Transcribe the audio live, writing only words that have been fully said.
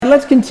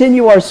let's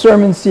continue our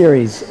sermon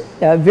series.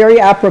 Very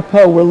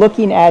apropos, we're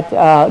looking at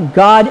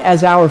God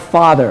as our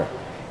Father.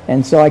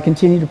 And so I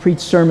continue to preach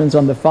sermons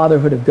on the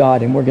fatherhood of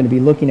God, and we're going to be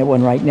looking at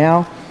one right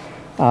now.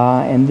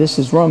 And this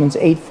is Romans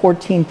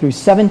 8:14 through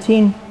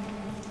 17,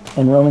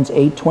 and Romans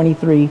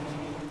 8:23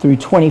 through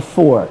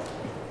 24. It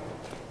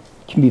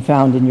can be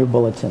found in your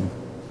bulletin.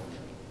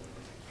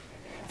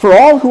 For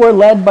all who are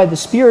led by the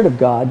Spirit of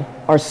God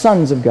are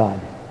sons of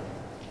God.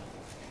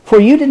 For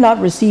you did not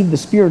receive the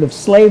spirit of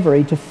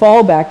slavery to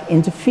fall back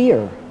into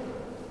fear,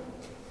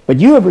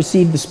 but you have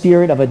received the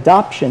spirit of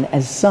adoption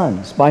as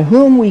sons, by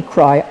whom we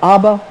cry,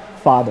 Abba,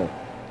 Father.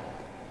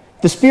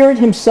 The Spirit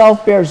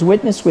himself bears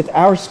witness with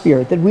our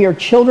spirit that we are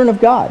children of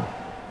God,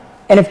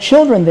 and if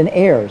children, then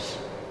heirs,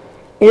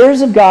 heirs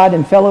of God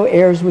and fellow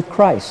heirs with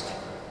Christ,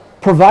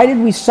 provided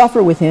we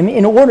suffer with him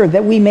in order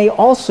that we may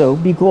also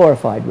be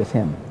glorified with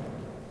him.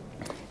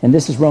 And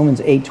this is Romans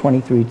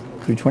 8:23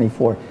 through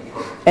 24.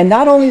 And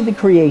not only the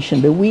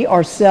creation, but we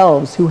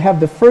ourselves who have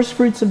the first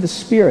fruits of the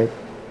Spirit,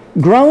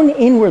 groan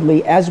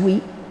inwardly as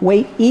we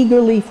wait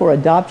eagerly for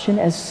adoption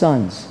as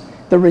sons,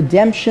 the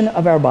redemption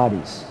of our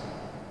bodies.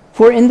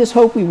 For in this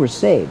hope we were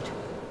saved.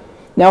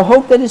 Now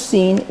hope that is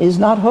seen is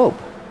not hope,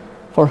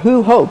 for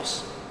who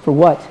hopes for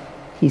what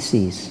he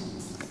sees?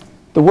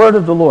 The word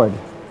of the Lord.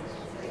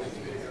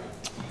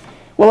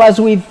 Well,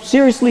 as we've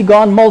seriously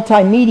gone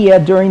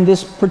multimedia during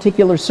this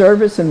particular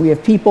service, and we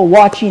have people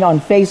watching on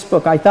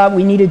Facebook, I thought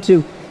we needed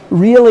to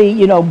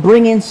really,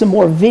 bring in some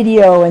more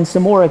video and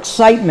some more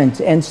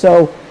excitement. And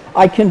so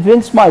I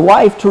convinced my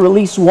wife to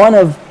release one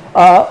of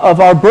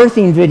our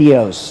birthing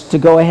videos to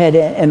go ahead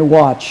and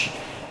watch.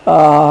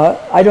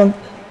 I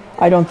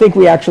don't think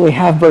we actually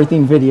have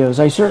birthing videos.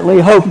 I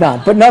certainly hope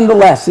not. But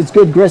nonetheless, it's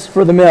good grist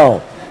for the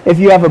mill. If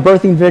you have a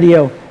birthing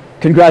video,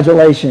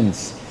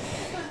 congratulations.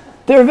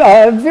 They're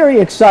very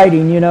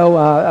exciting,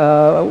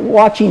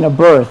 watching a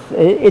birth.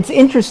 It's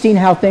interesting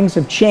how things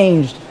have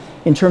changed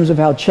in terms of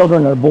how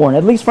children are born,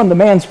 at least from the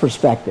man's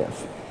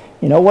perspective.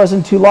 It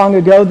wasn't too long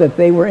ago that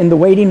they were in the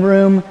waiting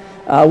room,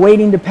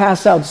 waiting to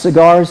pass out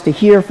cigars to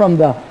hear from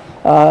the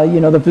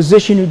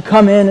physician who'd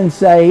come in and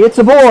say, it's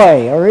a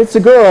boy or it's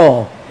a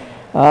girl.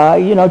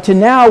 To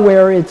now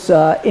where it's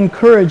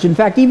encouraged, in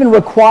fact, even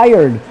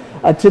required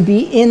to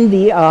be in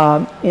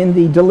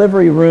the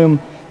delivery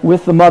room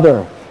with the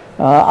mother.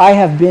 I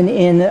have been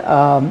in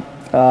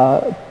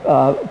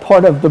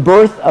part of the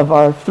birth of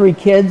our three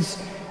kids.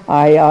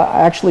 I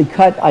actually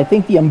cut, I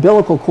think, the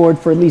umbilical cord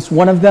for at least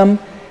one of them.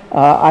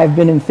 I've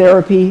been in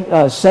therapy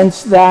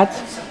since that,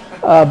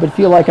 but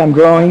feel like I'm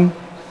growing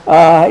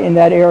in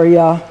that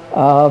area.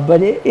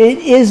 But it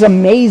is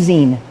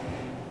amazing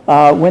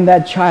when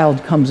that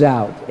child comes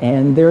out.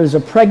 And there is a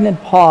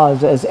pregnant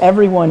pause as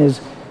everyone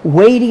is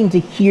waiting to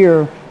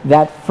hear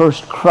that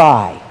first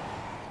cry.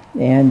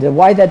 And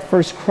why that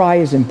first cry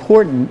is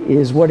important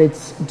is what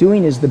it's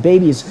doing is the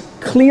baby is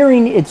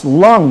clearing its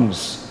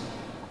lungs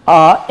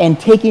and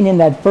taking in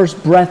that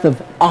first breath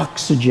of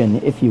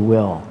oxygen, if you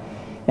will.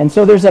 And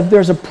so there's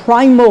a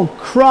primal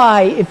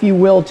cry, if you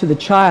will, to the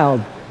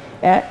child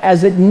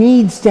as it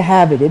needs to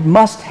have it. It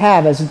must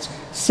have, as it's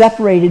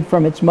separated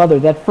from its mother,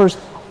 that first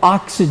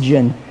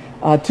oxygen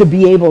to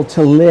be able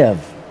to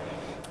live.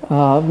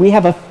 We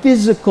have a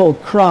physical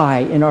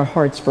cry in our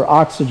hearts for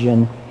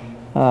oxygen.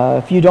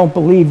 If you don't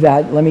believe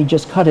that, let me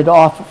just cut it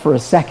off for a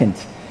second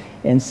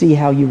and see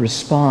how you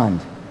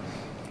respond.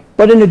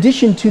 But in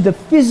addition to the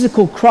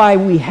physical cry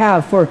we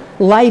have for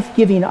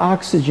life-giving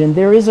oxygen,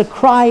 there is a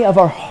cry of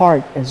our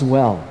heart as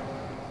well.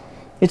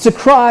 It's a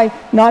cry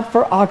not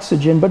for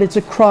oxygen, but it's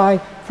a cry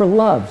for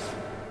love.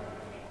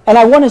 And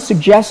I want to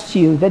suggest to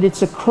you that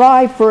it's a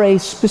cry for a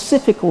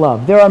specific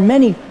love. There are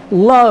many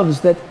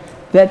loves that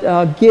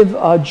give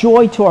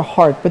joy to our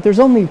heart, but there's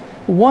only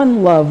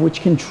one love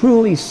which can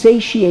truly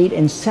satiate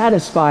and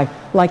satisfy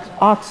like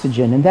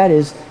oxygen, and that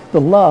is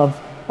the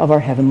love of our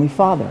Heavenly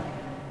Father.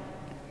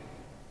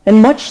 And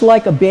much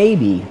like a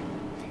baby,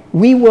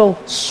 we will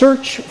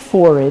search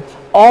for it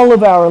all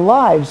of our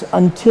lives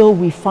until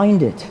we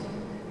find it.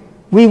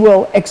 We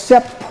will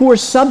accept poor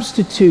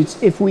substitutes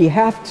if we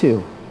have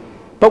to,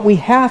 but we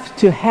have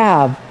to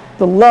have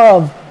the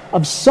love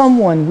of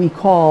someone we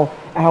call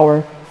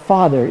our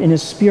Father in a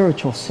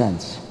spiritual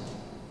sense.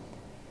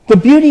 The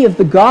beauty of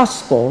the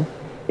gospel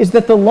is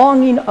that the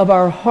longing of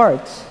our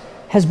hearts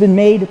has been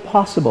made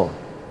possible.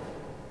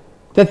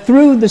 That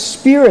through the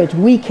Spirit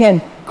we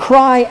can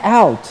cry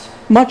out,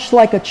 much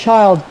like a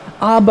child,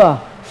 Abba,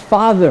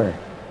 Father,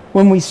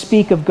 when we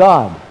speak of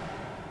God.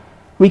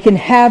 We can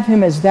have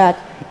him as that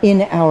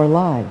in our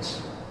lives.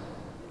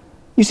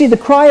 You see, the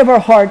cry of our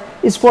heart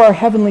is for our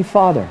Heavenly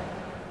Father.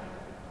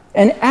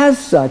 And as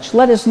such,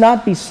 let us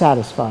not be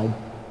satisfied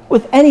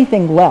with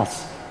anything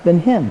less than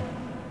him,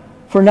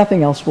 for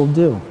nothing else will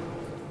do.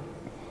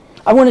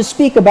 I want to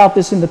speak about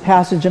this in the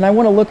passage, and I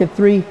want to look at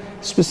three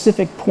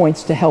specific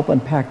points to help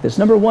unpack this.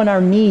 Number one,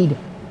 our need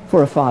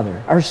for a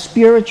father, our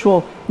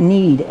spiritual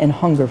need and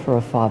hunger for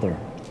a father.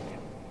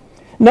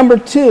 Number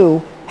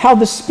two, how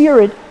the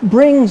Spirit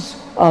brings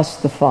us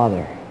the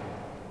Father.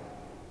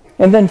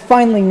 And then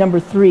finally, number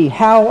 3,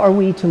 how are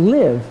we to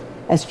live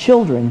as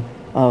children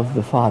of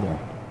the Father?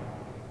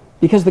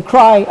 Because the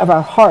cry of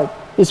our heart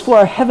is for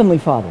our Heavenly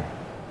Father.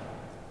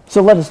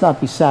 So let us not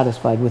be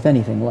satisfied with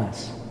anything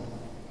less.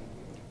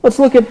 Let's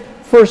look at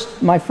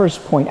my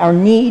first point, our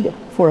need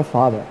for a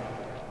Father.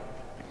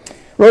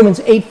 Romans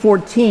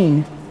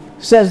 8:14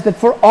 says that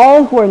for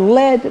all who are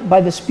led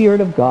by the Spirit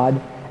of God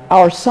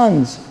are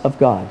sons of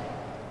God.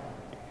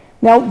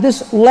 Now,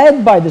 this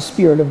led by the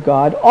Spirit of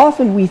God,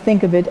 often we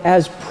think of it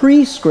as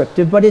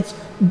prescriptive, but it's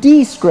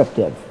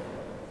descriptive.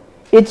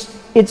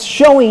 It's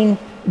showing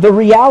the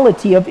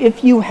reality of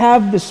if you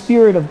have the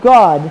Spirit of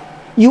God,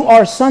 you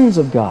are sons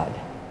of God.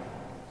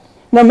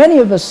 Now, many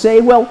of us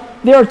say, well,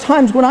 there are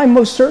times when I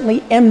most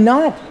certainly am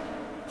not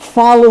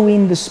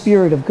following the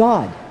Spirit of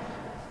God.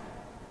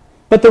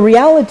 But the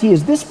reality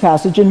is this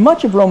passage, and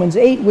much of Romans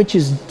 8, which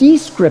is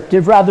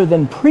descriptive rather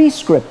than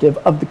prescriptive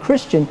of the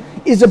Christian,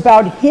 is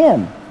about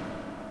Him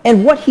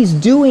and what He's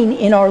doing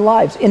in our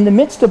lives in the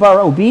midst of our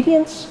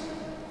obedience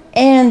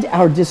and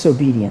our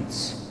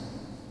disobedience.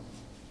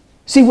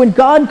 See, when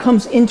God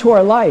comes into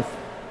our life,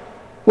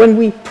 when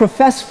we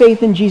profess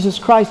faith in Jesus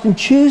Christ and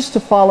choose to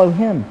follow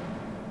Him,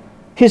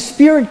 His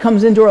Spirit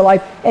comes into our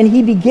life and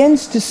He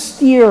begins to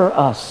steer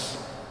us.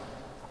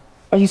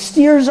 He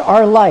steers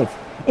our life.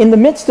 In the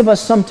midst of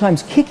us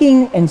sometimes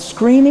kicking and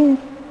screaming,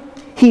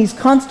 He's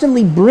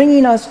constantly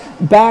bringing us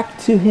back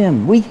to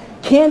Him. We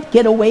can't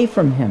get away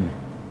from Him.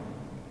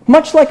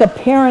 Much like a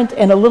parent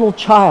and a little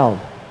child.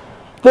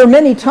 There are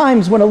many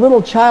times when a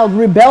little child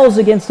rebels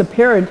against a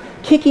parent,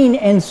 kicking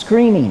and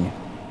screaming.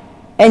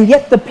 And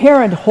yet the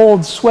parent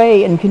holds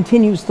sway and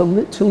continues to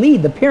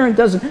lead. The parent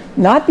doesn't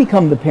not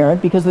become the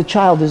parent because the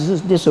child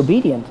is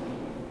disobedient.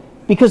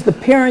 Because the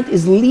parent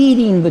is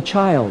leading the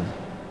child.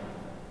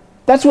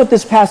 That's what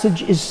this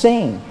passage is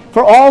saying.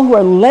 For all who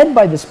are led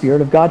by the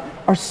Spirit of God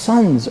are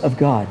sons of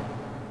God.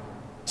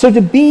 So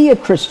to be a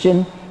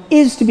Christian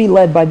is to be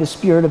led by the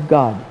Spirit of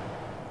God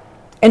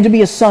and to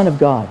be a son of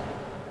God.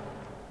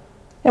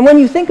 And when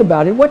you think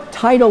about it, what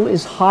title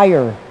is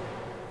higher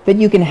that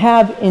you can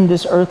have in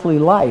this earthly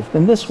life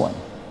than this one?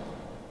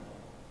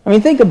 I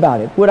mean, think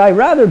about it. Would I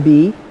rather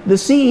be the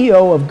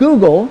CEO of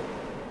Google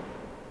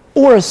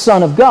or a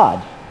son of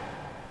God?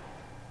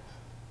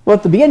 Well,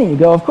 at the beginning you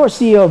go, of course,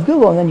 CEO of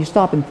Google, and then you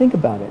stop and think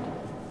about it.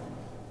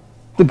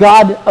 The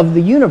God of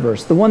the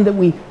universe, the one that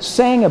we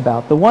sang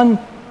about, the one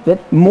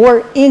that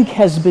more ink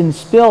has been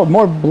spilled,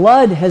 more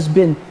blood has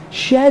been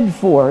shed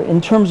for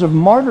in terms of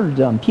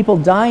martyrdom, people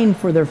dying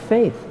for their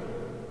faith.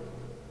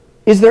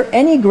 Is there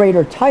any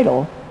greater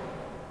title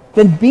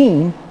than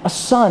being a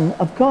son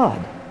of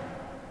God?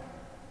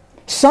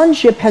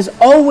 Sonship has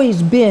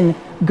always been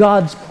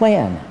God's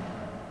plan.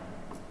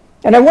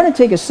 And I want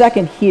to take a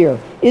second here.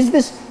 Is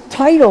this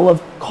title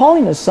of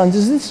calling us sons,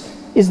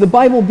 is the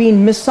Bible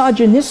being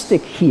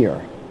misogynistic here?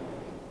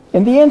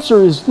 And the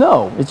answer is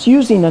no. It's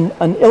using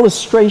an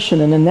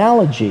illustration, an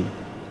analogy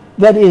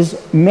that is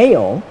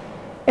male,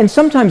 and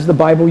sometimes the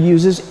Bible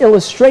uses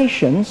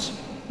illustrations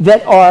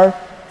that are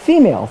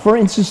female. For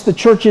instance, the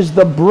church is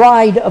the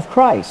bride of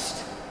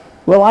Christ.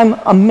 Well, I'm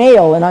a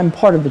male and I'm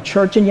part of the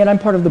church, and yet I'm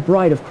part of the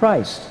bride of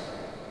Christ.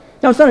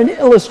 Now, it's not an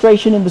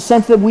illustration in the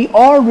sense that we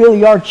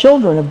really are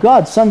children of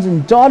God, sons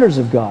and daughters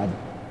of God.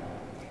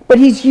 But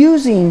he's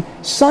using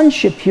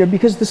sonship here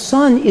because the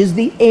son is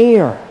the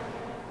heir.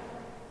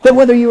 That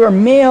whether you are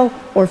male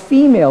or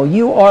female,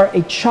 you are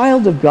a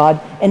child of God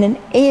and an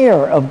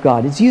heir of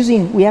God.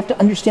 We have to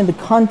understand the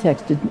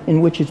context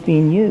in which it's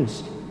being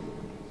used.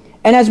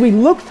 And as we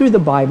look through the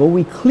Bible,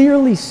 we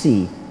clearly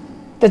see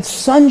that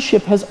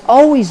sonship has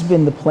always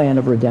been the plan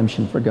of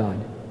redemption for God.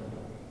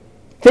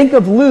 Think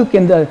of Luke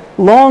and the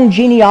long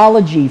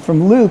genealogy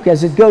from Luke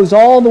as it goes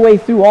all the way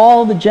through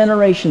all the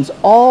generations,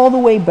 all the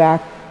way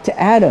back to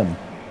Adam,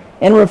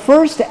 and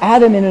refers to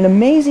Adam in an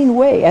amazing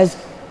way as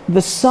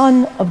the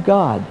Son of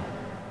God.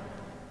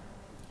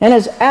 And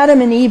as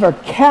Adam and Eve are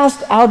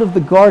cast out of the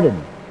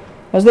garden,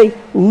 as they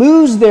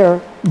lose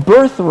their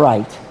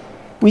birthright,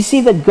 we see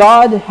that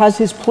God has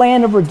His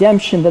plan of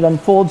redemption that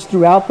unfolds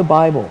throughout the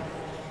Bible.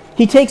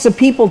 He takes a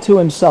people to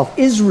Himself,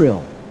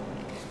 Israel.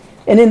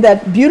 And in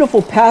that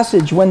beautiful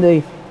passage when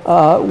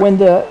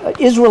the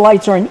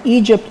Israelites are in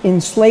Egypt in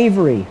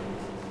slavery,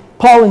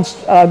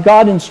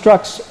 God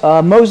instructs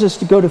Moses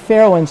to go to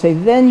Pharaoh and say,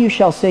 "Then you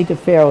shall say to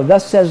Pharaoh,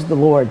 thus says the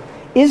Lord,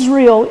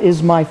 Israel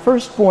is my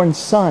firstborn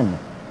son,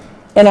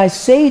 and I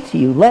say to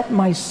you, let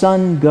my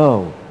son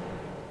go."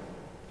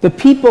 The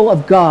people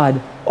of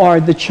God are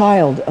the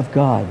child of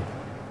God.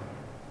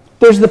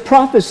 There's the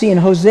prophecy in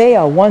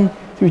Hosea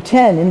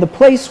 1-10, in the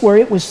place where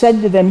it was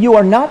said to them, "You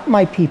are not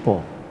my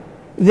people.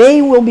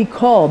 They will be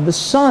called the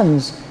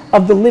sons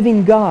of the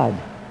living God."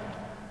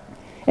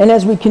 And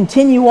as we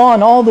continue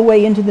on all the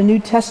way into the New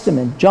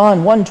Testament,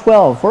 John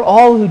 1:12, "For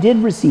all who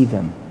did receive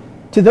Him,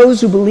 to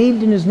those who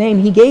believed in His name,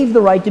 He gave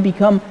the right to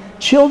become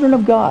children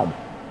of God,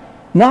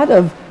 not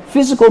of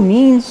physical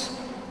means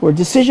or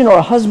decision or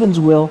a husband's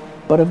will,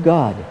 but of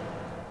God."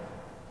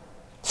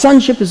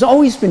 Sonship has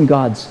always been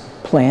God's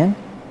plan.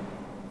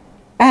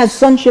 as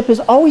sonship has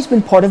always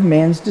been part of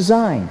man's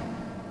design.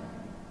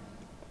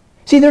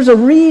 See, there's a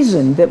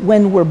reason that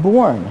when we're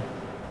born,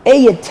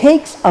 it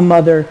takes a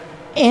mother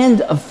and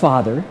a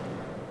father,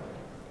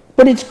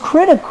 but it's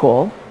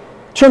critical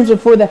in terms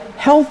of for the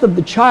health of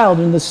the child,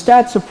 and the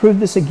stats have proved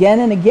this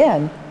again and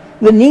again,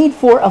 the need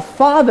for a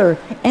father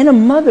and a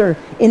mother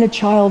in a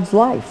child's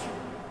life.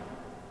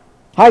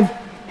 I've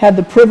had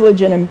the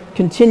privilege, and am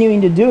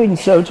continuing to doing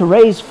so, to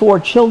raise 4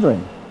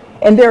 children.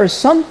 And there are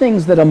some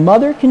things that a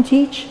mother can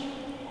teach,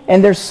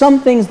 and there's some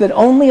things that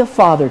only a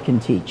father can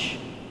teach.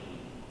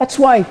 That's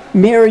why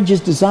marriage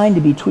is designed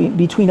to be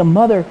between a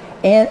mother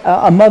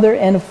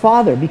and a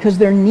father, because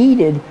they're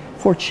needed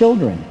for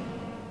children.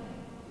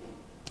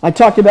 I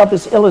talked about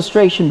this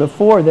illustration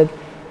before,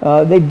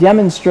 that they've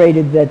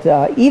demonstrated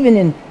that even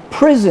in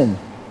prison,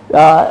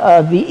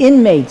 the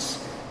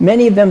inmates,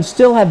 many of them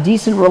still have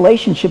decent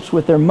relationships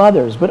with their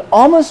mothers, but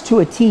almost to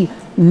a T,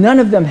 none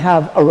of them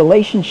have a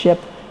relationship,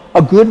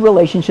 a good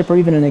relationship, or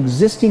even an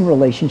existing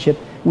relationship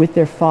with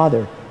their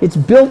father. It's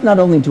built not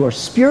only into our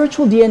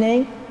spiritual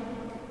DNA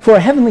for a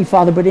heavenly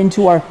Father, but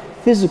into our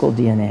physical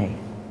DNA.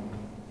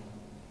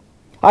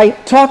 I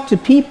talk to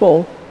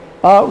people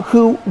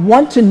who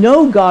want to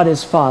know God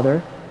as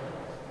Father,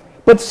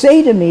 but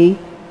say to me,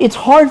 it's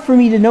hard for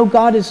me to know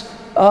God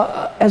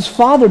as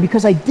Father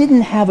because I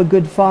didn't have a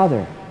good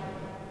father.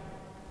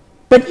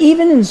 But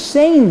even in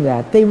saying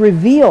that, they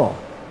reveal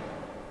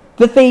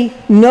that they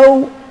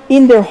know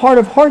in their heart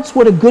of hearts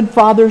what a good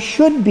father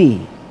should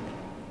be.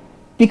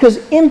 Because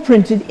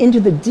imprinted into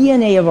the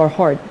DNA of our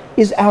heart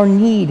is our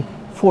need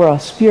for a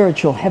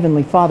spiritual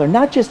heavenly Father.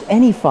 Not just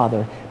any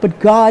father, but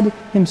God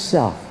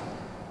himself.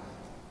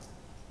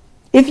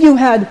 If you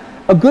had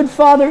a good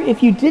father,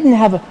 if you didn't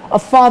have a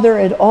father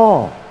at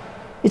all,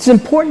 it's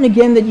important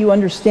again that you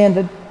understand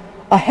that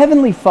a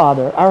heavenly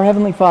Father, our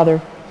heavenly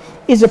Father,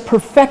 is a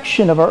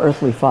perfection of our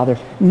earthly father,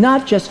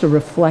 not just a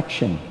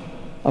reflection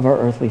of our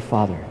earthly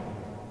father.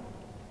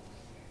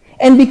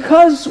 And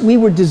because we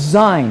were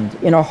designed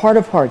in our heart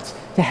of hearts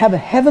to have a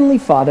heavenly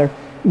Father,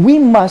 we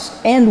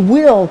must and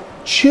will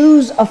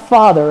choose a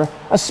father,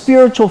 a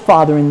spiritual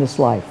father in this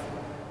life.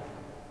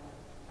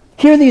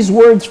 Hear these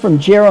words from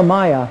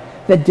Jeremiah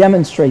that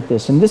demonstrate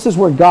this. And this is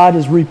where God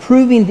is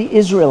reproving the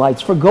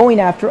Israelites for going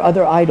after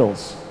other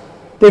idols.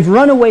 They've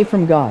run away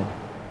from God.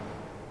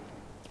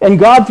 And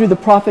God, through the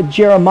prophet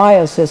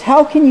Jeremiah, says,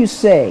 "How can you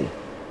say,"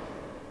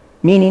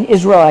 meaning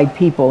Israelite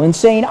people, "in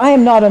saying, I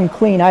am not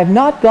unclean, I have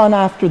not gone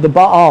after the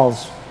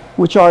Baals,"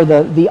 which are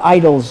the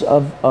idols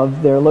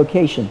of their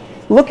location.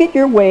 "Look at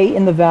your way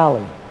in the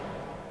valley.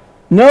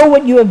 Know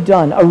what you have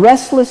done, a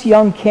restless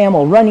young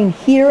camel running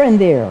here and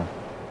there,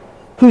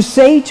 who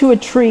say to a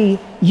tree,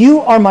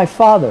 you are my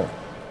father,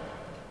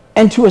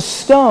 and to a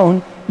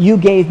stone, you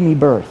gave me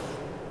birth."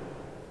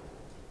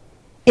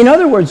 In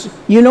other words,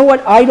 you know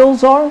what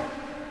idols are?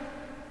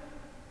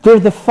 They're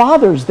the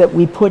fathers that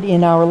we put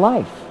in our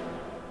life.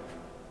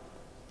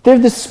 They're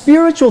the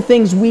spiritual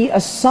things we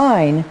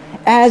assign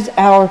as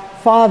our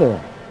Father.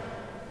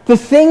 The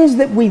things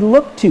that we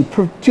look to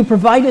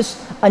provide us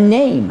a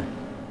name,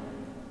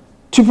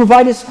 to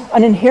provide us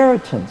an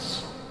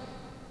inheritance,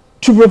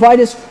 to provide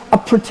us a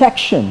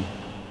protection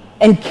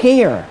and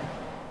care.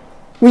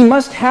 We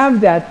must have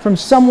that from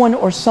someone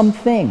or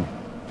something.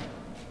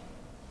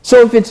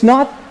 So if it's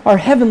not our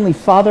Heavenly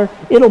Father,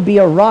 it'll be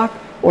a rock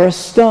or a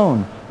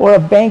stone or a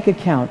bank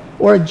account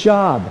or a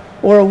job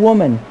or a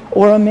woman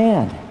or a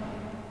man.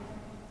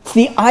 It's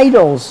the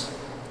idols.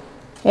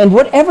 And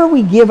whatever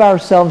we give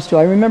ourselves to,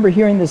 I remember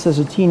hearing this as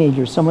a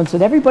teenager. Someone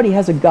said, everybody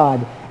has a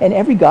God, and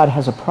every God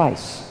has a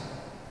price.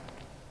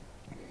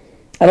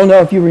 I don't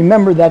know if you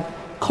remember that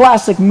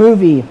classic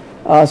movie,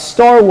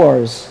 Star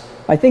Wars.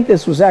 I think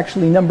this was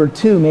actually number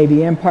 2,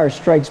 maybe, Empire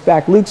Strikes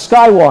Back. Luke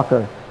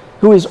Skywalker,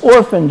 who is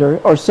orphaned,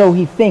 or so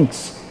he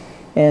thinks.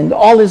 And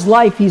all his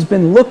life he's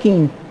been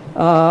looking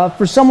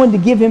for someone to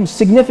give him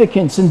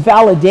significance and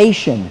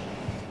validation.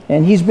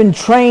 And he's been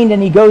trained,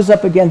 and he goes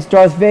up against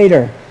Darth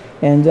Vader.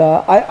 And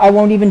I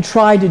won't even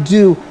try to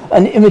do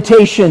an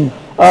imitation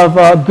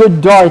of good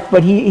Darth,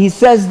 but he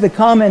says the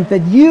comment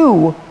that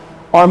you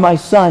are my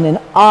son and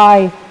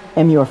I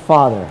am your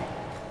father.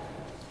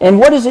 And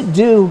what does it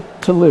do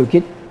to Luke?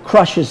 It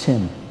crushes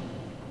him.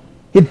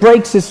 It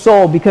breaks his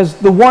soul, because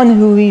the one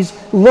who he's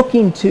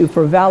looking to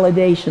for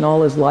validation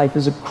all his life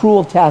is a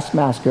cruel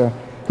taskmaster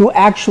who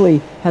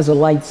actually has a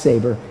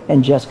lightsaber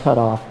and just cut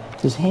off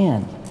his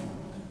hand.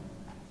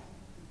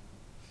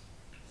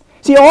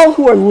 See, all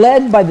who are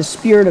led by the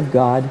Spirit of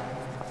God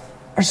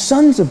are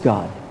sons of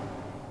God.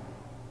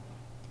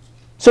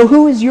 So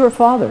who is your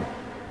father?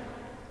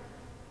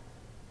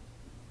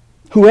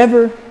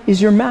 Whoever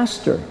is your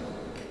master.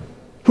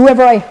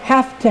 Whoever I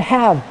have to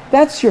have,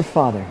 that's your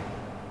father.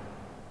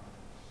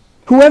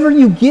 Whoever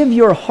you give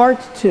your heart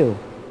to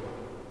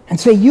and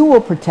say, you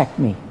will protect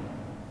me.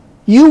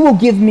 You will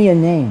give me a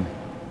name.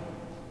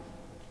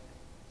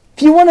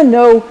 If you want to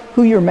know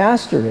who your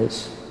master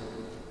is,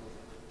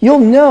 you'll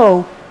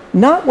know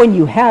not when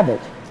you have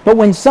it, but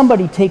when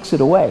somebody takes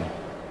it away.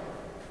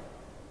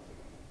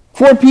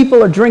 4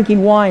 people are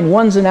drinking wine.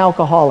 One's an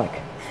alcoholic.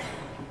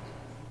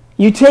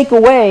 You take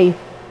away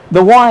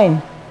the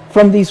wine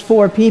from these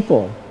 4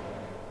 people,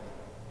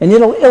 and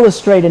it'll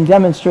illustrate and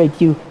demonstrate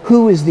to you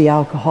who is the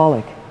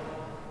alcoholic.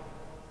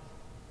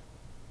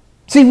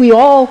 See, we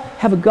all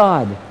have a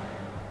God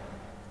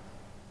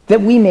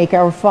that we make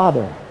our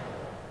Father.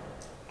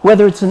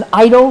 Whether it's an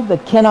idol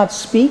that cannot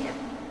speak,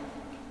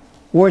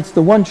 or it's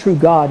the one true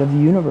God of the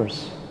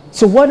universe.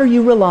 So what are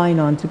you relying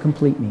on to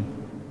complete me?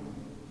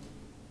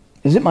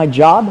 Is it my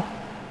job?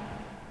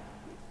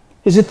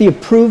 Is it the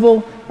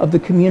approval of the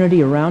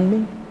community around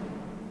me?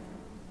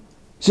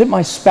 Is it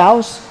my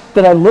spouse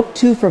that I look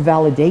to for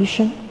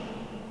validation?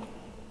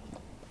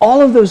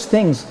 All of those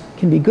things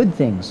can be good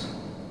things.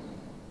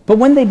 But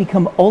when they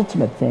become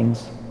ultimate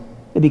things,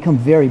 they become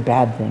very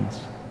bad things.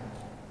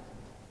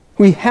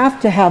 We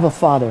have to have a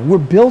Father. We're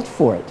built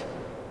for it.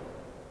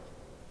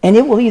 And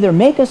it will either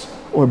make us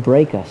or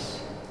break us.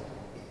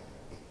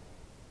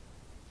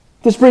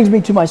 This brings me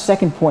to my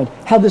second point,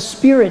 how the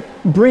Spirit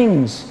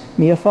brings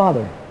me a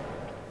Father.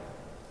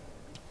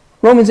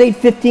 Romans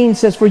 8:15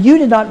 says, "For you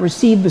did not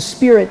receive the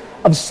spirit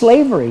of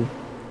slavery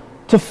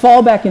to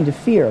fall back into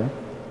fear,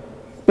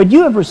 but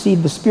you have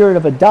received the spirit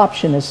of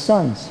adoption as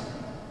sons,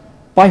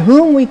 by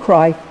whom we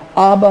cry,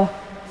 Abba,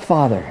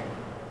 Father."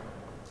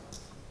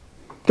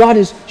 God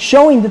is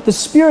showing that the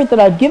spirit that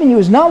I've given you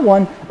is not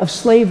one of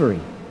slavery.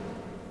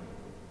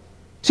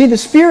 See, the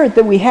spirit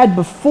that we had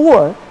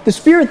before, the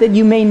spirit that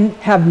you may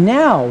have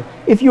now,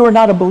 if you are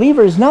not a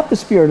believer, is not the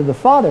spirit of the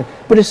Father,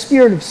 but a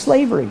spirit of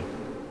slavery.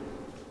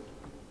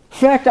 In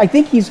fact, I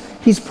think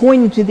he's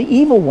pointing to the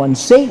evil one,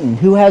 Satan,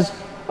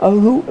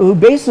 who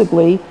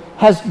basically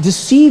has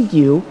deceived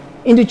you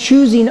into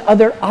choosing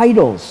other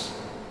idols.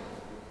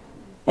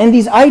 And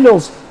these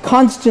idols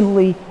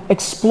constantly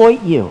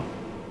exploit you.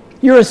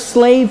 You're a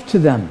slave to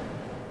them.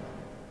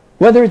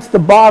 Whether it's the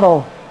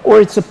bottle, or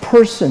it's a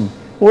person,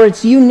 or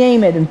it's you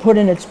name it and put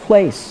in its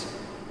place.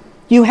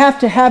 You have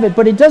to have it,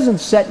 but it doesn't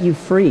set you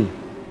free.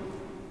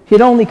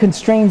 It only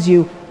constrains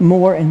you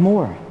more and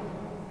more.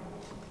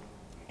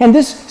 And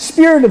this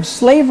spirit of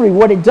slavery,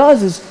 what it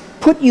does is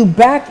put you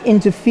back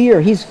into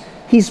fear.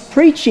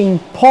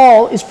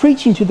 Paul is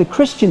preaching to the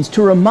Christians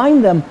to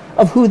remind them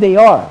of who they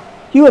are.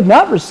 You have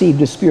not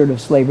received a spirit of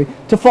slavery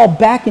to fall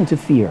back into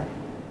fear.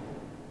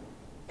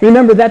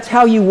 Remember, that's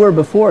how you were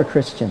before,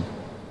 Christian.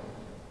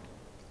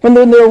 When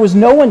there was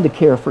no one to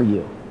care for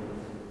you.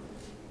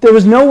 There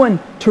was no one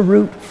to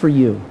root for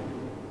you.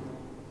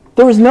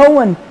 There was no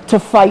one to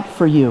fight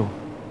for you.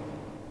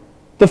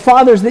 The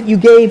fathers that you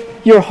gave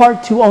your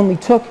heart to only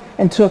took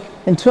and took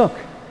and took.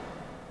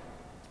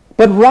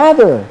 But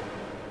rather,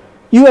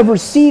 you have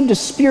received a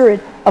spirit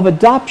of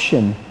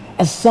adoption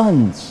as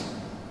sons.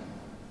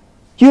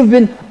 You have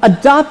been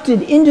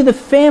adopted into the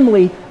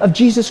family of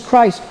Jesus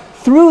Christ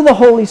through the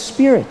Holy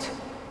Spirit.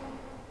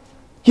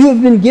 You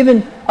have been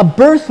given a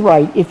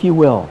birthright, if you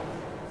will,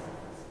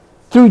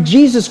 through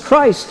Jesus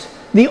Christ,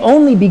 the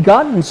only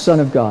begotten Son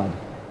of God,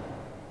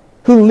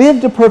 who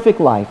lived a perfect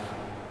life,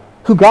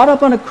 who got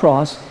up on a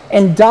cross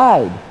and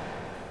died,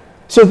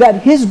 so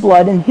that his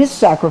blood and his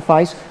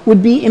sacrifice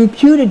would be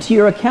imputed to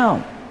your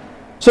account,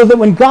 so that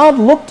when God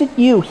looked at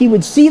you, he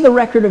would see the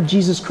record of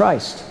Jesus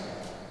Christ,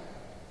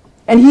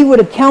 and he would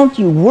account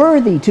you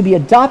worthy to be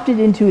adopted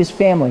into his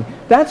family.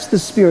 That's the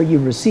spirit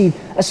you've received,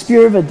 a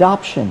spirit of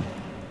adoption.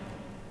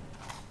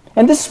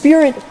 And this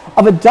spirit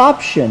of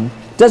adoption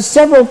does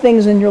several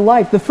things in your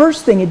life. The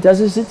first thing it does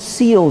is it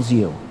seals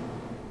you.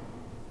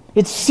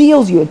 It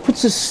seals you. It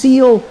puts a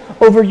seal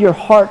over your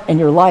heart and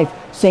your life,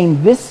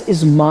 saying, "This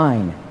is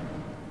mine."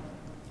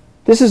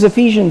 This is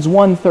Ephesians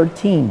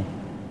 1:13.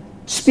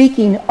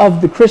 Speaking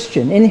of the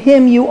Christian, "In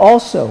him you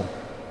also,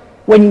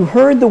 when you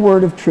heard the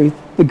word of truth,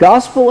 the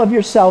gospel of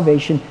your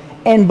salvation,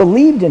 and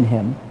believed in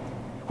him,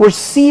 were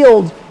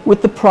sealed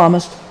with the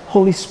promised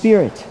Holy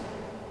Spirit."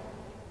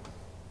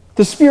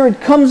 The Spirit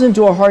comes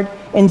into our heart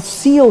and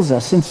seals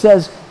us and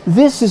says,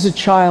 "This is a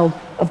child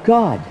of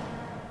God."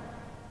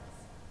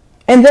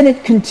 And then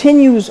it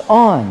continues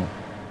on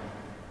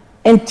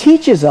and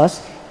teaches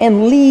us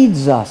and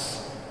leads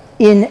us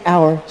in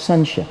our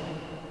sonship.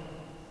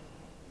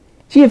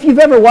 See, if you've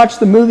ever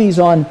watched the movies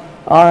on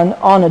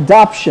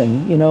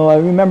adoption, I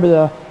remember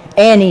the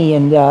Annie,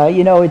 and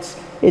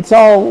it's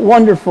all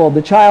wonderful.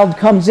 The child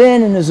comes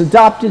in and is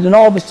adopted, and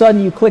all of a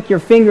sudden you click your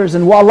fingers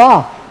and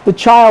voila, the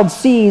child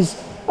sees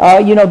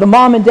the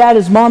mom and dad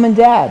is mom and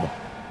dad.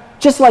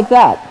 Just like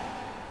that.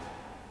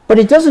 But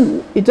it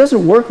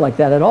doesn't work like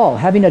that at all.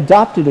 Having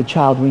adopted a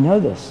child, we know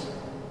this.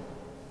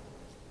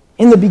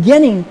 In the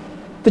beginning,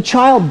 the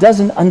child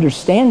doesn't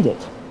understand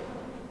it.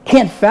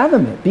 Can't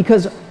fathom it,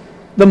 because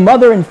the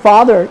mother and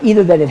father,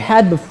 either that it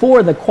had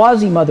before, the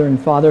quasi-mother and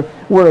father,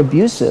 were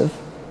abusive,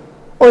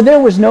 or there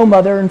was no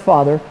mother and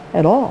father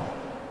at all.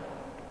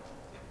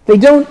 They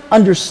don't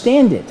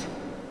understand it.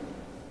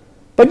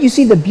 But you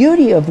see, the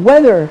beauty of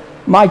whether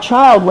my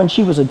child, when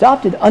she was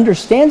adopted,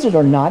 understands it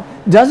or not,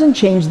 doesn't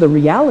change the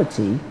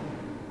reality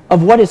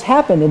of what has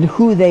happened and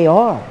who they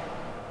are.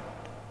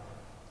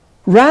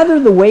 Rather,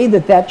 the way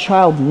that that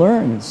child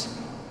learns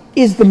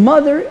is the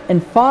mother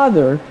and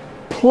father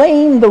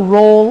playing the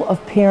role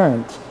of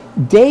parent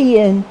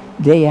day in,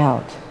 day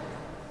out.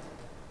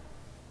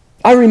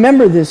 I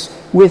remember this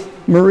with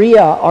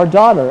Maria, our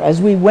daughter,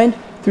 as we went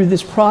through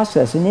this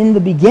process. And in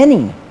the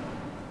beginning,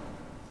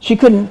 she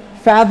couldn't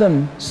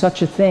fathom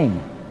such a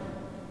thing.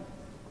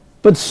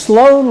 But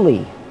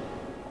slowly,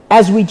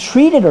 as we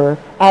treated her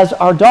as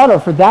our daughter,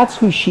 for that's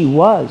who she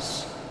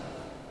was,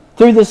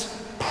 through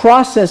this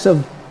process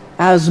of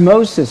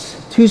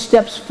osmosis, 2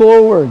 steps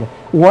forward,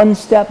 1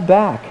 step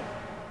back,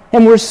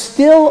 and we're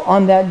still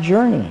on that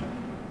journey.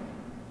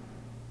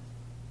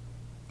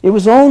 It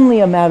was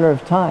only a matter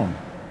of time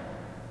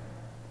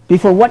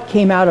before what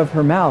came out of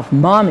her mouth,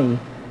 Mommy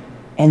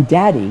and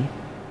Daddy,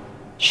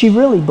 she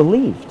really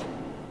believed.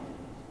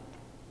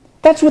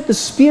 That's what the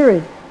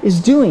Spirit is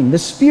doing, the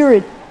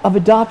Spirit of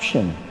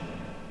adoption,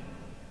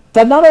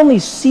 that not only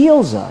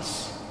seals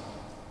us,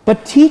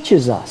 but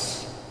teaches us.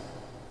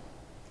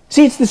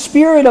 See, it's the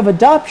Spirit of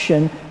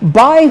adoption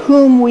by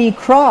whom we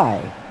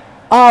cry,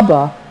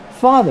 Abba,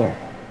 Father.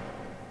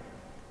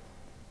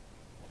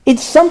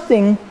 It's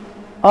something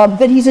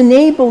that He's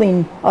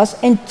enabling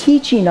us and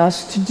teaching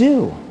us to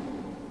do.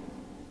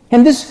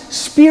 And this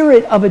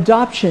Spirit of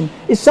adoption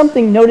is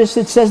something, notice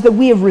it says, that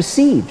we have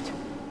received.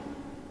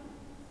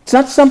 It's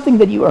not something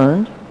that you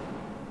earned.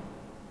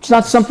 It's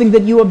not something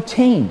that you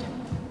obtained.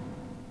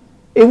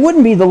 It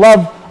wouldn't be the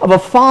love of a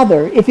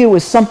father if it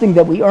was something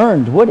that we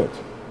earned, would it?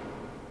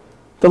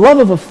 The love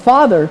of a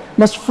father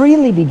must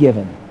freely be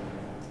given,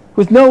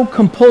 with no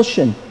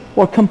compulsion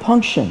or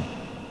compunction.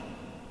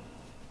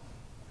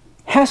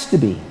 Has to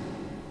be.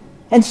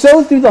 And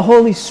so through the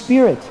Holy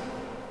Spirit,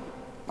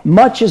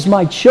 much as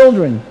my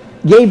children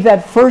gave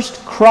that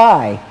first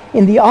cry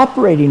in the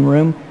operating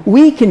room,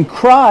 we can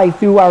cry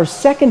through our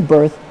second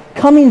birth,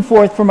 coming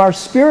forth from our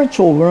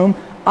spiritual womb,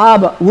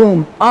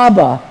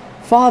 Abba,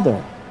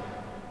 Father.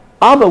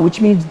 Abba, which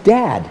means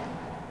dad.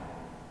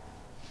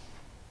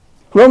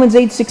 Romans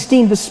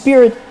 8:16, the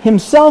Spirit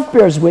Himself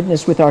bears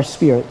witness with our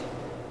spirit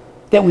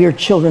that we are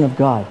children of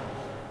God.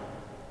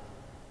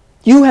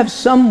 You have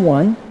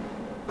someone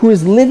who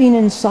is living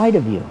inside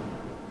of you.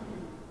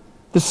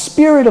 The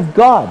Spirit of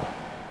God,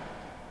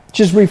 which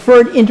is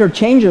referred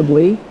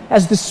interchangeably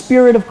as the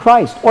Spirit of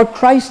Christ or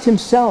Christ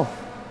Himself.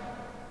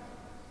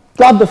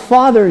 God the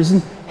Father is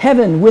in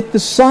heaven with the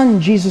Son,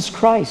 Jesus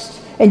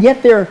Christ, and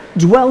yet they're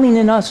dwelling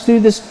in us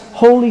through this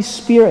Holy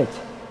Spirit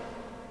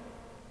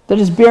that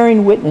is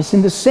bearing witness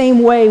in the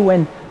same way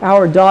when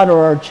our daughter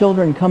or our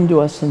children come to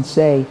us and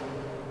say,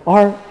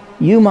 "Are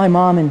you my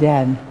mom and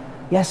dad?"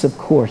 Yes, of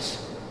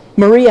course.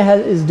 Maria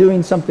is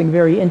doing something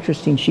very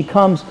interesting. She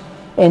comes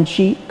and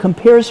she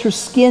compares her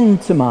skin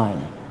to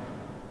mine.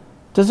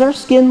 Does our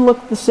skin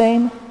look the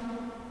same?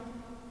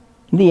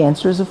 The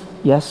answer is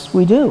yes,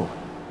 we do.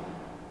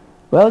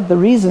 Well, the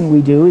reason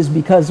we do is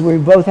because we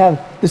both have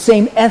the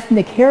same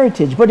ethnic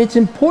heritage, but it's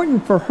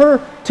important for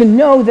her to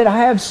know that I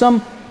have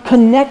some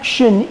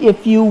connection,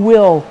 if you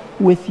will,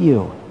 with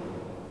you.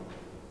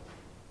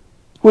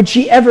 Would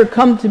she ever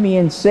come to me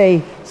and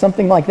say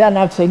something like that? And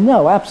I'd say,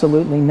 no,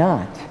 absolutely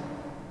not.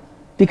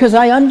 Because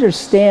I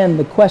understand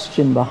the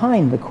question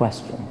behind the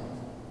question.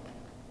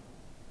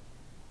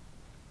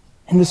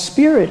 And the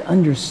Spirit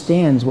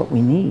understands what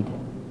we need.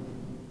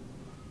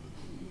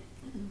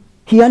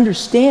 He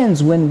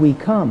understands when we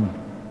come.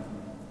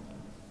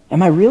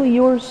 Am I really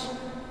yours,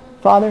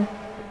 Father?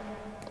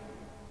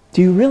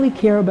 Do you really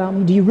care about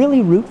me? Do you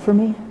really root for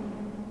me?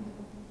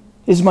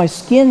 Is my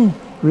skin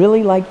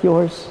really like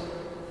yours?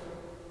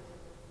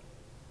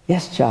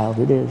 Yes, child,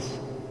 it is.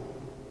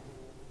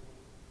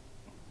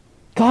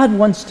 God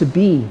wants to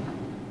be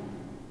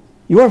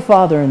your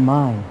Father and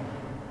mine.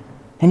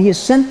 And He has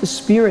sent the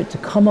Spirit to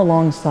come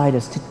alongside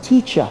us, to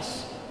teach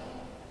us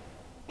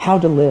how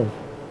to live.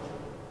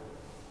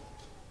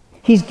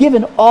 He's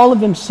given all of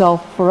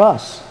Himself for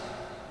us.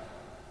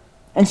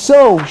 And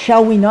so,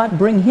 shall we not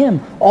bring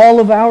Him all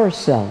of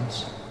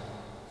ourselves?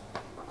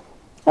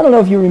 I don't know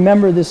if you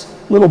remember this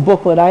little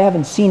booklet. I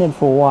haven't seen it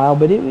for a while,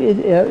 but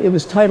it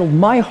was titled,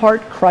 My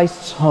Heart,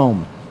 Christ's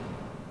Home.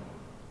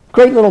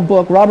 Great little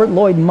book. Robert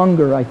Lloyd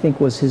Munger, I think,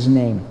 was his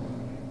name.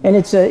 And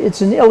it's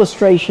an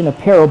illustration, a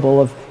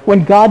parable of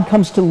when God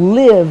comes to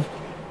live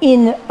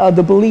in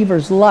the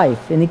believer's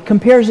life. And he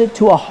compares it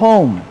to a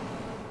home,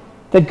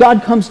 that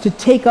God comes to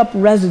take up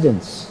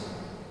residence.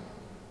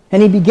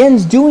 And He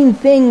begins doing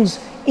things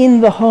in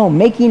the home,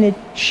 making it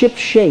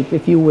ship-shape,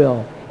 if you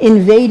will,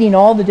 invading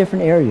all the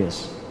different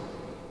areas.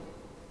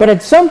 But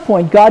at some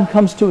point, God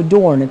comes to a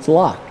door and it's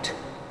locked.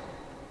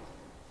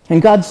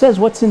 And God says,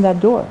 what's in that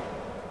door?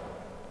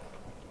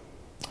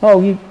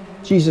 Oh,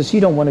 Jesus,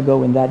 you don't want to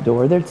go in that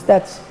door.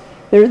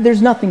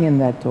 There's nothing in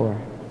that door.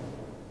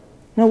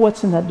 No,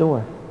 what's in that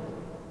door?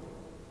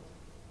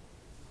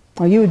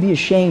 Oh, you would be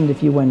ashamed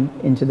if you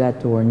went into that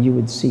door and you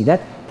would see.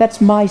 That's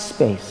my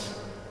space.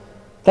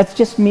 That's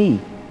just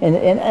me.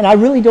 And I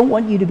really don't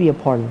want you to be a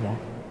part of that.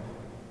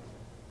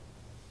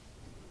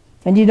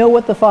 And you know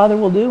what the Father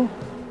will do?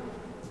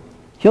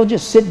 He'll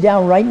just sit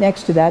down right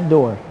next to that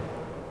door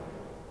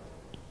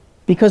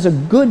Because a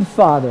good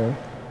father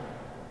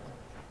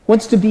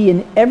wants to be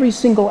in every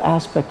single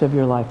aspect of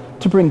your life,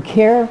 to bring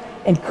care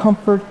and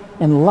comfort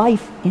and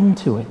life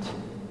into it.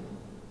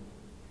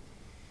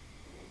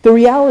 The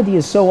reality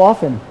is so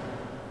often,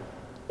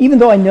 even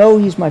though I know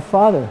he's my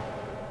father,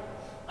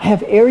 I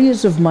have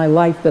areas of my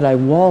life that I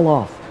wall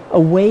off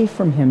away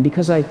from him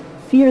because I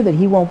fear that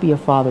he won't be a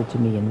father to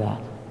me in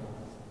that.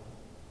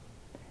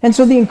 And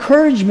so the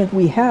encouragement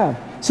we have,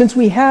 since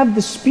we have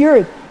the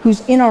Spirit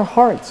who's in our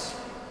hearts,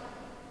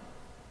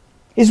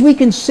 is we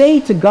can say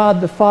to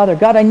God the Father,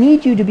 God, I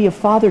need you to be a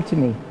father to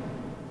me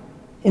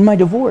in my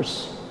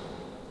divorce.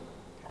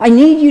 I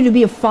need you to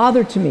be a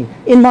father to me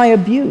in my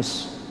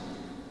abuse.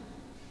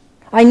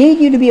 I need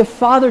you to be a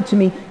father to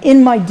me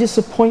in my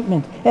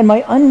disappointment and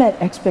my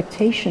unmet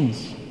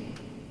expectations.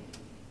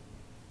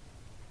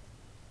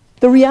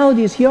 The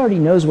reality is he already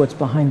knows what's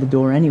behind the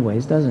door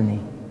anyways, doesn't he?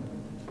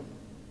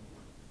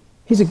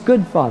 He's a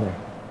good father.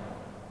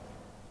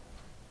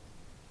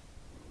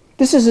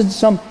 This isn't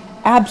some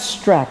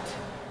abstract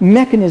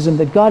mechanism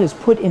that God has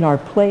put in our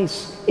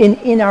place,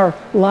 in our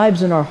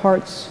lives and our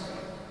hearts,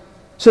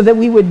 so that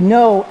we would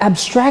know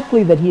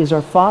abstractly that he is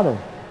our Father,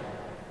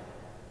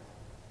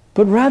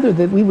 but rather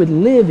that we would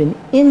live in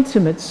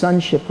intimate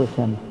sonship with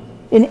him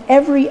in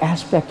every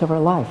aspect of our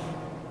life.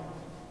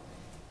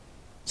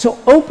 So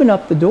open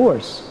up the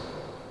doors.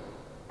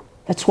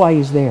 That's why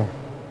he's there.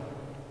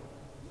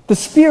 The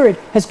Spirit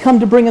has come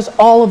to bring us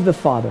all of the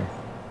Father.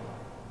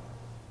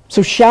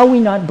 So shall we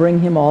not bring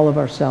him all of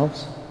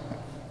ourselves?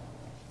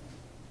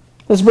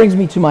 This brings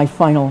me to my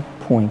final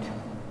point.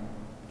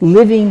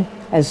 Living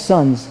as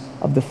sons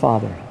of the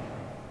Father.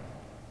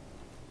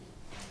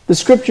 The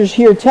scriptures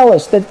here tell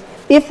us that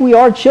if we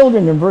are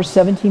children, in verse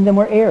 17, then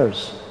we're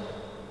heirs.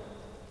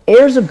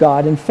 Heirs of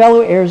God and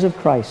fellow heirs of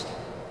Christ,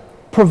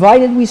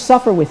 provided we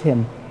suffer with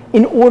him,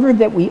 in order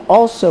that we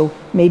also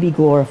may be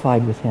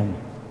glorified with him.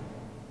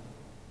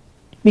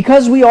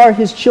 Because we are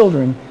his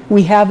children,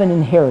 we have an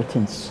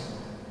inheritance.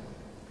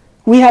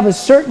 We have a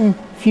certain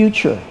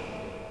future.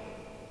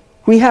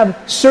 We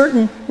have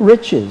certain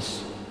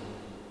riches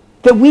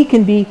that we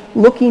can be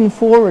looking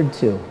forward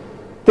to.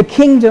 The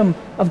kingdom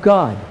of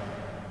God.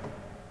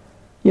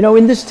 You know,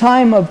 in this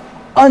time of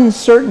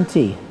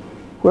uncertainty,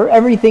 where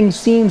everything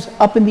seems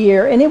up in the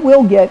air, and it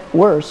will get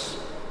worse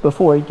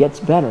before it gets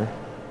better,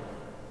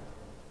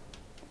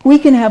 we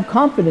can have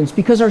confidence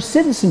because our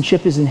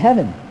citizenship is in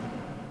heaven.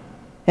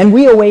 And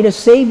we await a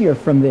Savior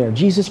from there,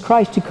 Jesus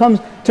Christ, who comes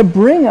to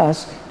bring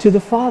us to the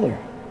Father.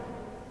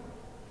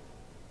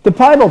 The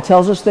Bible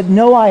tells us that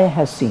no eye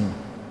has seen,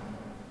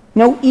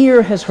 no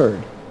ear has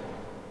heard,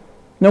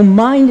 no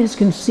mind has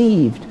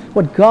conceived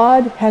what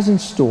God has in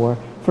store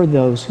for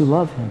those who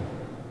love him.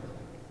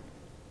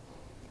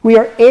 We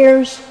are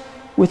heirs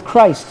with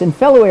Christ and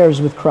fellow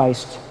heirs with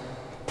Christ,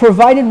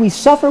 provided we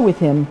suffer with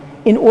him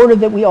in order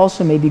that we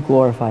also may be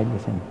glorified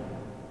with him.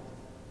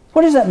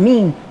 What does that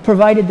mean,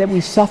 provided that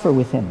we suffer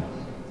with him?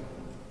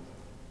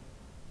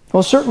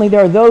 Well, certainly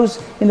there are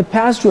those in the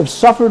past who have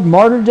suffered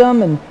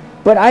martyrdom,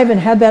 but I haven't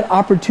had that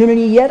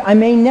opportunity yet. I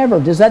may never.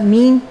 Does that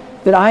mean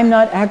that I'm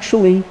not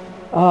actually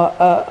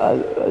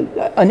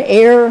an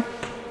heir?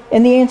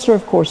 And the answer,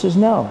 of course, is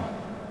no.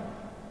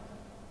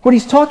 What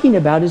he's talking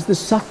about is the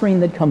suffering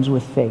that comes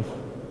with faith.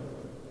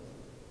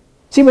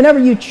 See, whenever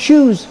you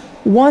choose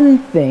one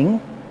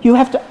thing, you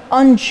have to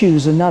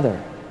unchoose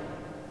another.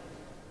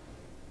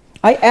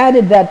 I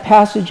added that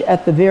passage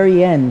at the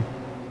very end,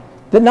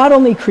 that not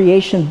only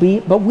creation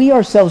but we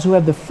ourselves who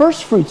have the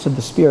first fruits of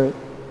the Spirit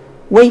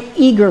wait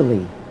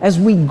eagerly as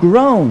we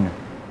groan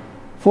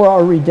for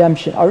our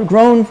redemption,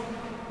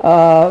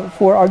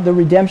 the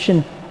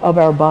redemption of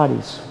our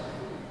bodies.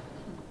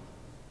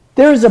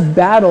 There is a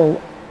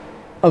battle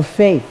of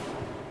faith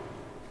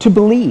to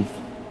believe,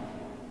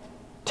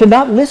 to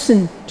not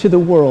listen to the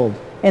world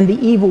and the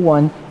evil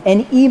one,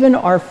 and even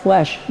our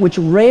flesh, which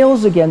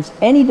rails against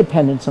any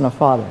dependence on a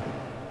Father.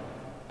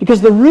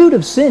 Because the root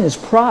of sin is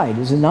pride,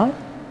 is it not?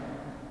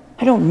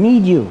 I don't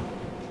need you.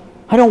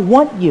 I don't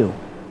want you.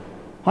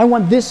 I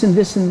want this and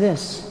this and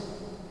this.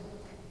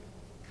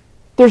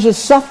 There's a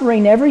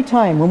suffering every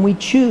time when we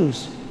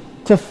choose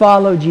to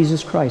follow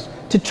Jesus Christ,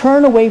 to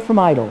turn away from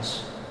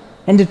idols,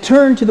 and to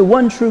turn to the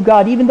one true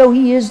God, even though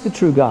he is the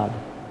true God.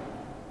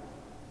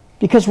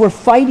 Because we're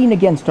fighting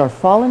against our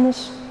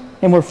fallenness,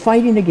 and we're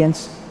fighting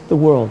against the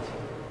world.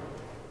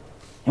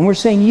 And we're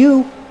saying,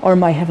 you are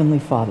my heavenly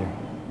Father.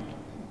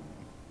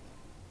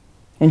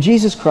 And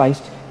Jesus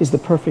Christ is the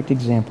perfect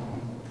example.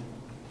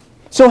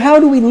 So how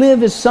do we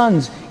live as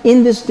sons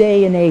in this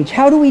day and age?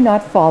 How do we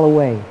not fall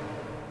away?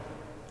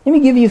 Let me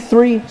give you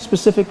 3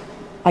 specific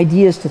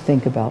ideas to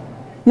think about.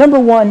 Number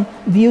 1,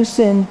 view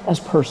sin as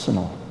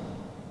personal.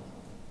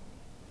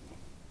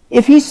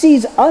 If he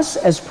sees us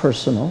as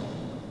personal,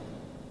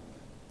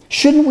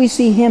 shouldn't we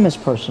see him as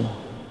personal?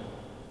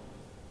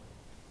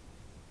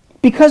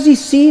 Because he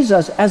sees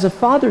us as a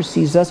father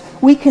sees us,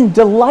 we can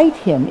delight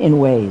him in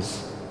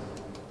ways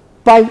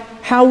by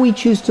how we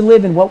choose to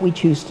live and what we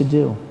choose to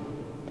do.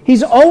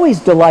 He's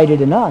always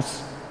delighted in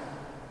us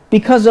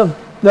because of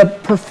the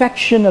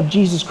perfection of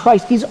Jesus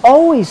Christ. He's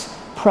always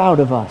proud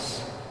of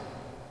us.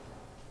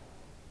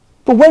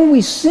 But when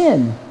we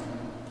sin,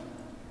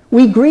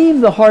 we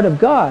grieve the heart of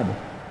God,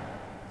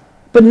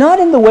 but not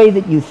in the way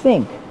that you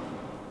think,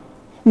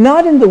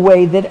 not in the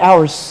way that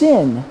our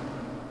sin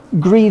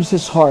grieves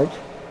his heart,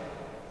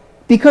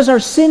 because our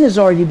sin has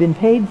already been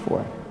paid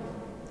for.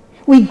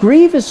 We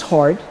grieve his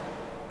heart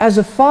as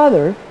a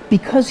father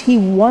because he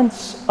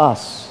wants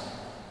us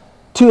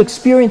to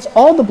experience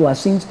all the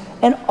blessings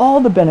and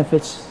all the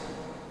benefits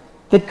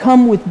that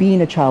come with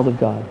being a child of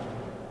God.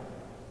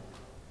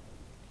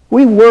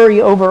 We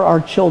worry over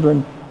our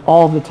children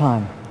all the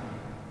time,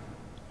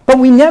 but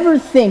we never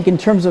think in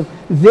terms of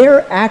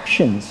their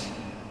actions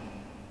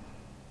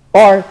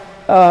or,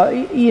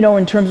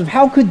 in terms of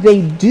how could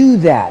they do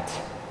that.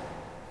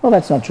 Well,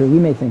 that's not true. We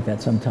may think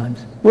that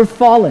sometimes. We're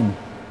fallen.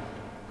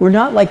 We're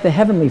not like the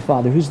Heavenly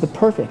Father, who's the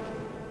perfect.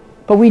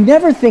 But we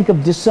never think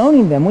of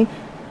disowning them.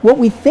 What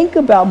we think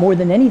about more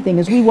than anything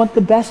is we want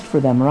the best for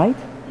them, right?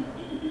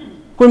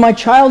 When my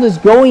child is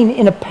going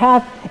in a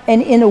path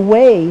and in a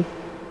way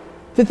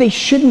that they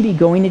shouldn't be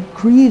going, it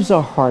grieves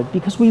our heart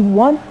because we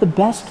want the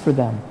best for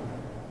them.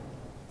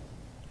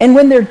 And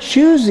when they're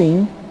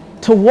choosing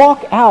to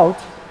walk out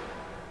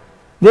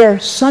their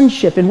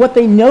sonship and what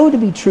they know to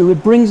be true,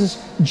 it brings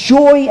us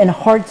joy and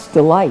heart's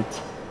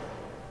delight.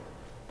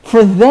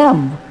 For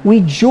them, we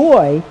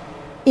joy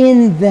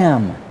in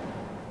them.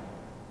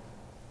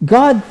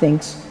 God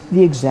thinks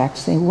the exact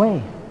same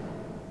way.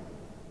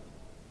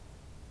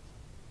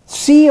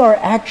 See our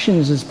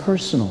actions as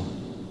personal.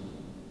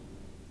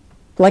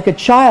 Like a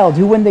child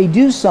who, when they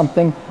do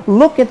something,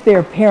 look at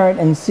their parent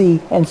and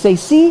say,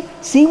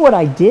 see what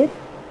I did?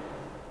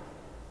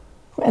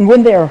 And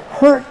when they're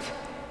hurt,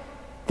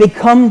 they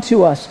come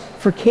to us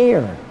for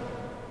care.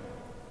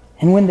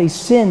 And when they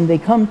sin, they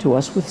come to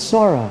us with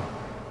sorrow.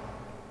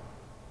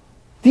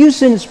 View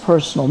sin as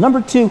personal.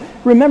 Number 2,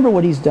 remember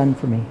what he's done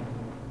for me.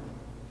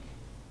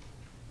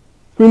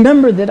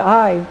 Remember that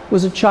I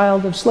was a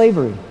child of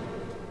slavery.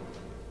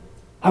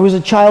 I was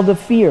a child of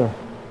fear.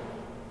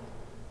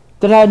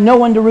 That I had no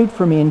one to root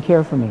for me and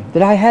care for me.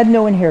 That I had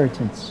no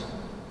inheritance.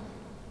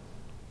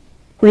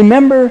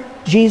 Remember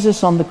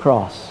Jesus on the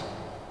cross,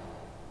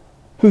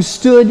 who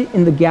stood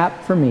in the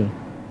gap for me,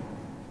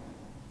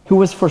 who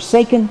was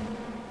forsaken,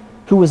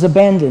 who was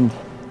abandoned,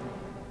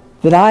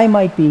 that I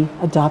might be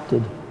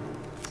adopted.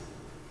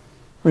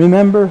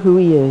 Remember who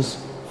he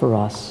is for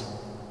us.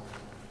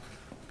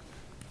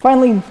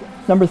 Finally,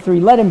 number 3,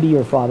 let him be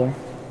your father.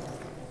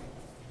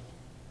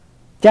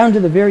 Down to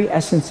the very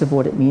essence of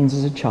what it means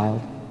as a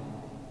child.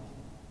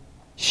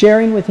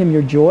 Sharing with him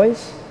your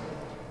joys,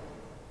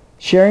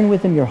 sharing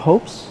with him your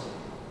hopes,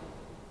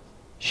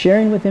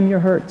 sharing with him your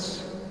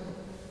hurts.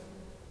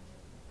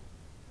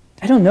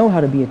 I don't know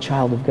how to be a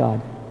child of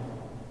God.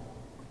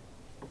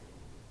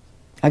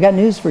 I got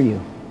news for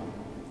you.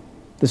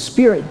 The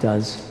Spirit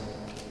does.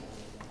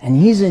 And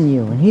he's in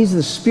you, and he's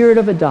the Spirit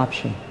of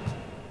adoption.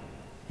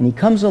 And he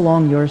comes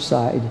along your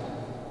side,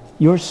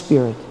 your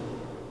spirit,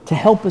 to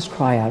help us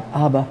cry out,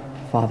 Abba,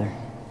 Father.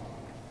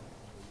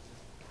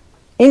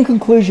 In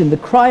conclusion, the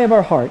cry of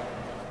our heart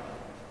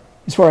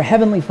is for our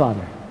Heavenly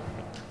Father.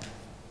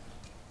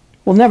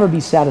 We'll never be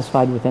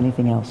satisfied with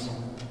anything else.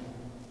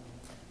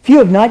 If you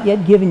have not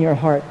yet given your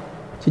heart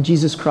to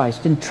Jesus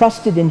Christ and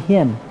trusted in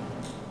him,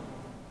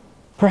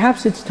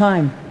 perhaps it's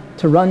time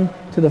to run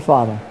to the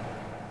Father,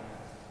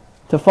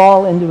 to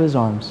fall into his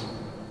arms,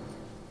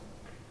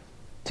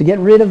 to get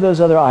rid of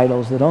those other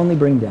idols that only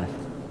bring death,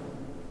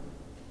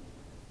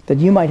 that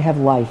you might have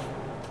life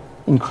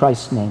in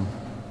Christ's name.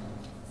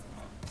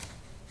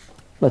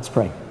 Let's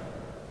pray.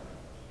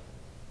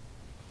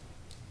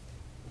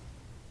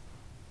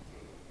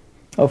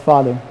 Oh,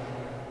 Father,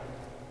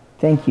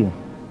 thank you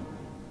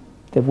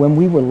that when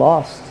we were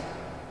lost,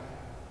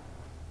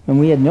 when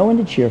we had no one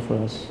to cheer for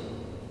us,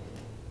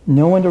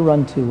 no one to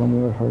run to when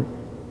we were hurt,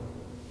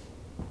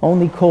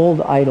 only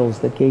cold idols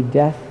that gave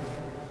death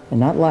and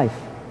not life,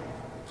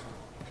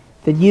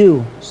 that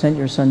you sent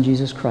your Son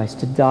Jesus Christ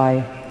to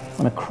die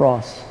on a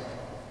cross,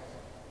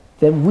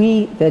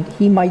 that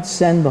he might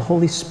send the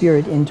Holy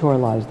Spirit into our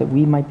lives, that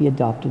we might be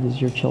adopted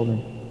as your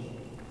children.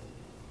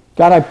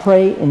 God, I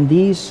pray in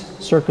these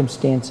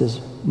circumstances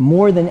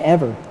more than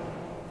ever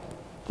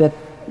that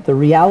the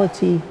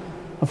reality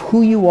of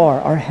who you are,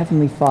 our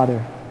Heavenly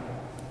Father,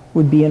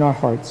 would be in our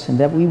hearts, and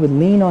that we would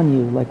lean on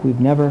you like we've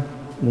never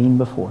leaned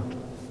before.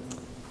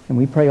 And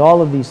we pray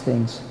all of these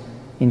things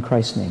in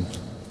Christ's name.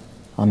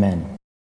 Amen.